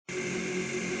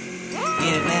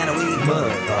In Atlanta we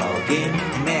mudbawgin',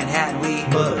 in Manhattan we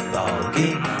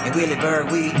mudbawgin', in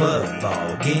Williamsburg we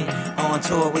mudbawgin', on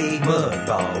tour we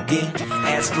mudbawgin',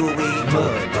 at school we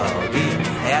mudbawgin',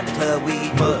 at the club we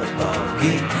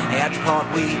mudbawgin', at the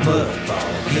park we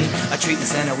mudbawgin', a treatment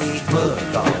center we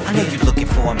mudbawgin'. I know you're looking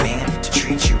for a man to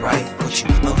treat you right, but you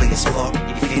ugly as fuck,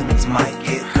 your feelings might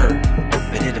get hurt,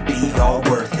 but it'll be all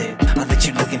worth it. I'll let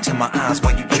you look into my eyes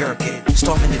while you jerk it,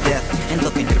 starving to death and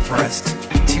looking depressed.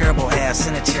 Terrible ass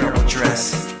in a terrible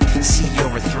dress. See,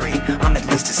 you're a 3, I'm at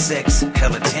least a 6.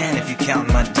 Hell, a 10 if you count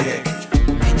my dick.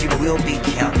 And you will be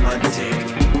counting my dick.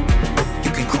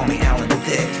 You can call me Alan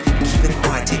Thick. Keep it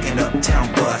quiet, take an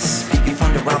uptown bus. You're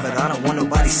fun to rob, but I don't want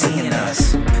nobody seeing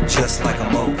us. Just like a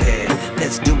moped,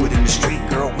 let's do it in the street,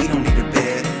 girl, we don't need a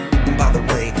bed. And by the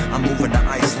way, I'm moving to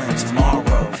Iceland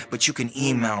tomorrow, but you can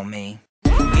email me.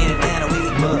 In Atlanta we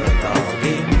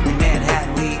mudbawgin', in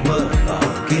Manhattan we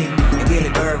mudbawgin', in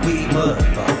Williamsburg we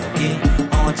mudbawgin',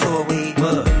 on tour we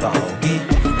mudbawgin',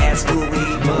 at school we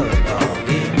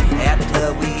mudbawgin', at the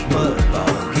club we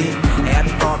mudbawgin', at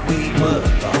the park we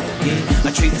mudbawgin',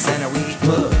 a treatment center we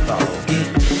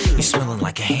mudbawgin'. You smelling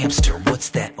like a hamster, what's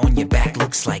that on your back?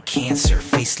 Looks like cancer,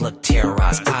 face look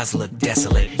terrorized, eyes look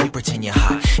desolate. You pretend you're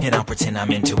hot, and I'll pretend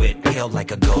I'm into it. Pale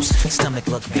like a ghost, stomach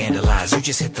look vandalized. You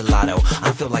just hit the lotto,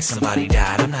 I feel like somebody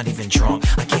died. I'm not even drunk,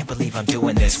 I can't believe I'm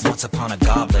doing this. Once upon a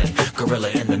goblin, gorilla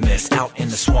in the mist, out in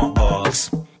the swamp bogs.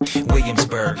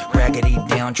 Williamsburg, raggedy,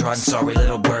 downtrodden, sorry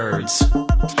little birds.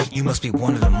 You must be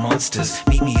one of the monsters.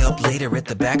 Meet me up later at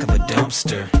the back of a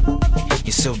dumpster.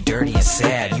 You're so dirty and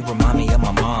sad, you remind me of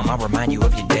my mom, I remind you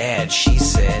of your dad. She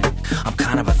said, I'm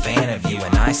kind of a fan of you,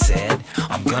 and I said,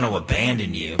 I'm gonna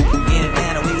abandon you. In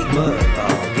Atlanta we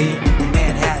mudbawgin', in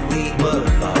Manhattan we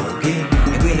mudbawgin',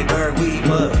 in Williamsburg we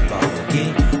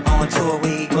mudbawgin', on tour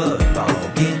we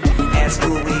mudbawgin', at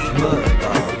school we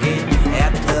mudbawgin',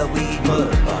 at the club we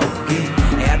mudbawgin',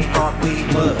 at the park we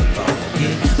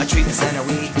mudbawgin', a treatment center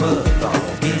we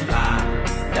mudbawgin'.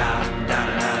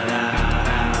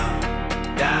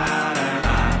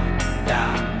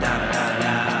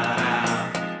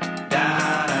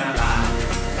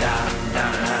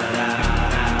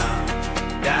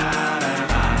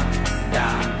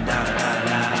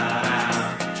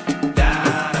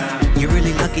 You're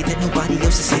really lucky that nobody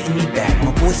else is hitting me back.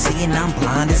 My boy's saying I'm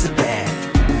blind as a bat.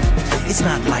 It's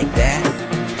not like that.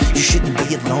 You shouldn't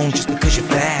be alone just because you're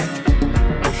fat.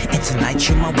 And tonight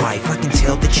you're my wife. I can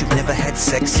tell that you've never had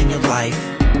sex in your life.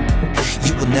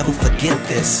 You will never forget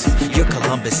this. You're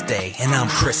Columbus Day and I'm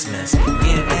Christmas. In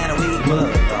Atlanta we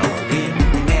mud.